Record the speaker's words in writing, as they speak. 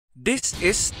This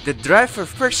is the driver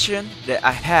version that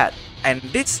I had, and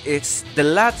this is the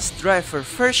latest driver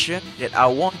version that I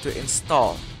want to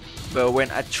install. But when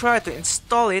I try to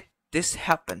install it, this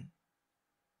happened.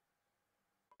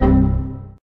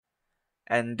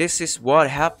 And this is what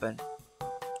happened.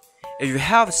 If you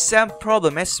have the same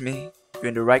problem as me, you're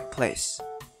in the right place.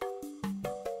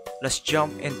 Let's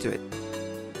jump into it.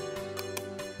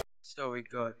 So we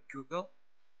go to Google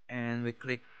and we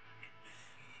click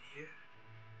here.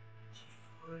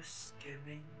 GeForce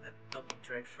Gaming Laptop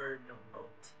Driver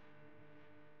Download.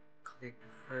 Click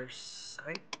first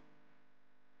site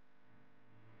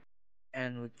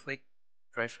and we click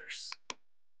drivers.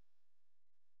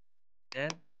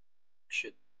 Then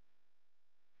should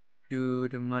do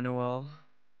the manual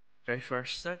driver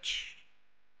search.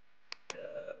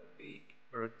 We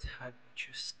will type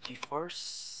choose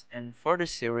GeForce, and for the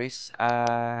series,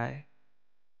 my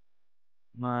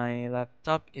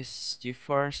laptop is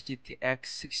GeForce GTX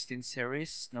 16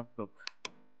 series notebook.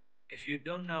 If you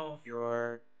don't know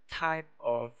your type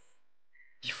of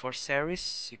GeForce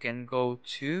series, you can go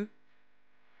to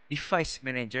Device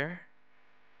Manager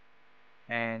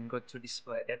and go to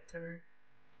Display Adapter.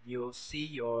 You'll see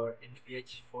your Nvidia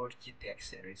GeForce GTX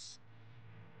series,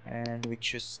 and we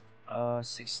choose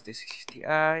 6060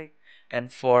 Ti.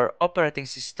 And for operating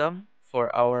system, for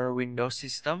our Windows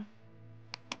system,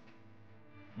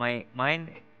 mine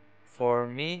for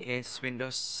me is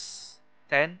Windows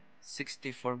 10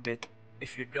 64-bit.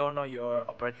 If you don't know your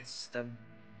operating system,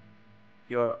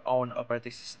 your own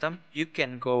operating system, you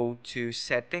can go to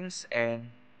settings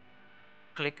and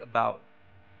click about,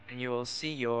 and you will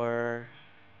see your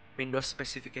Windows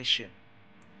specification.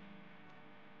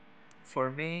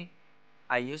 For me,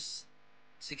 I use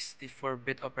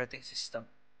 64-bit operating system.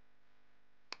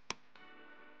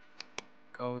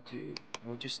 We'll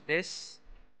choose this.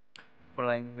 For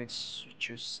language, you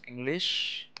choose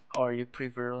English or you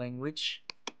prefer language.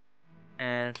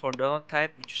 And for download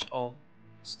type, you choose all.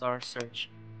 Start search.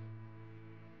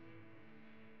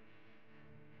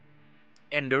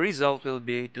 And the result will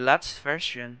be the latest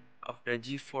version of the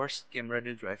GeForce Game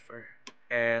Ready driver.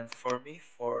 And for me,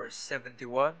 for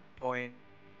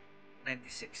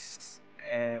 71.96.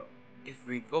 And if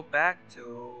we go back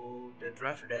to the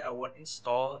driver that I want to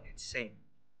install, it's same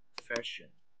version.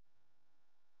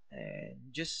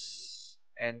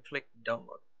 And click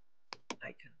download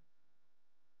icon.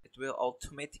 It will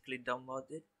automatically download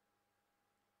it.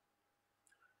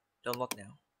 Download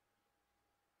now.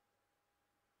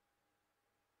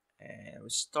 And we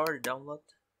start the download,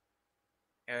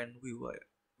 and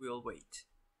we'll wait.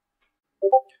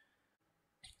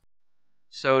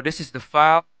 So this is the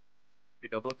file. We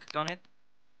double click on it.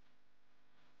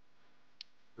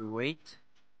 We wait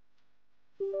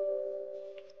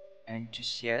and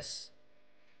choose yes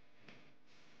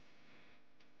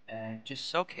and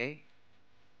choose OK.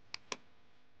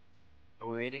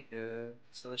 Awaiting the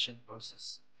installation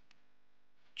process.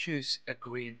 Choose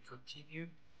agree and continue.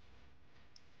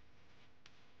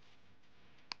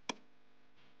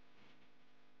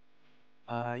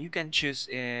 You can choose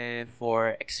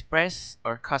for express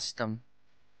or custom,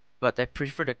 but I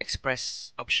prefer the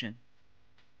express option.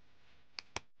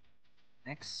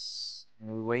 Next,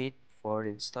 we wait for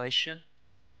the installation.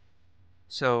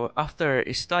 So after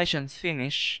installation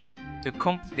finish, to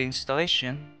complete the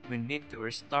installation, we need to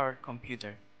restart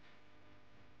computer.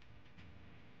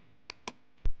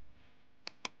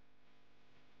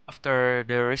 After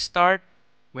the restart,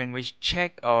 when we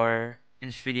check our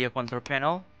Nvidia control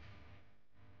panel,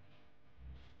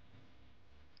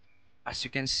 as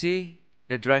you can see,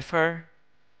 the driver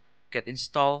get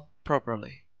installed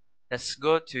properly. Let's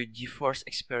go to GeForce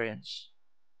Experience.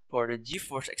 For the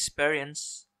GeForce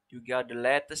Experience, you got the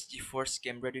latest GeForce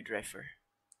Game Ready driver.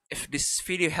 If this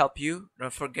video helped you,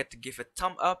 don't forget to give a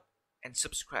thumb up and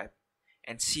subscribe.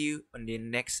 And see you on the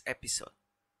next episode.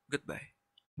 Goodbye.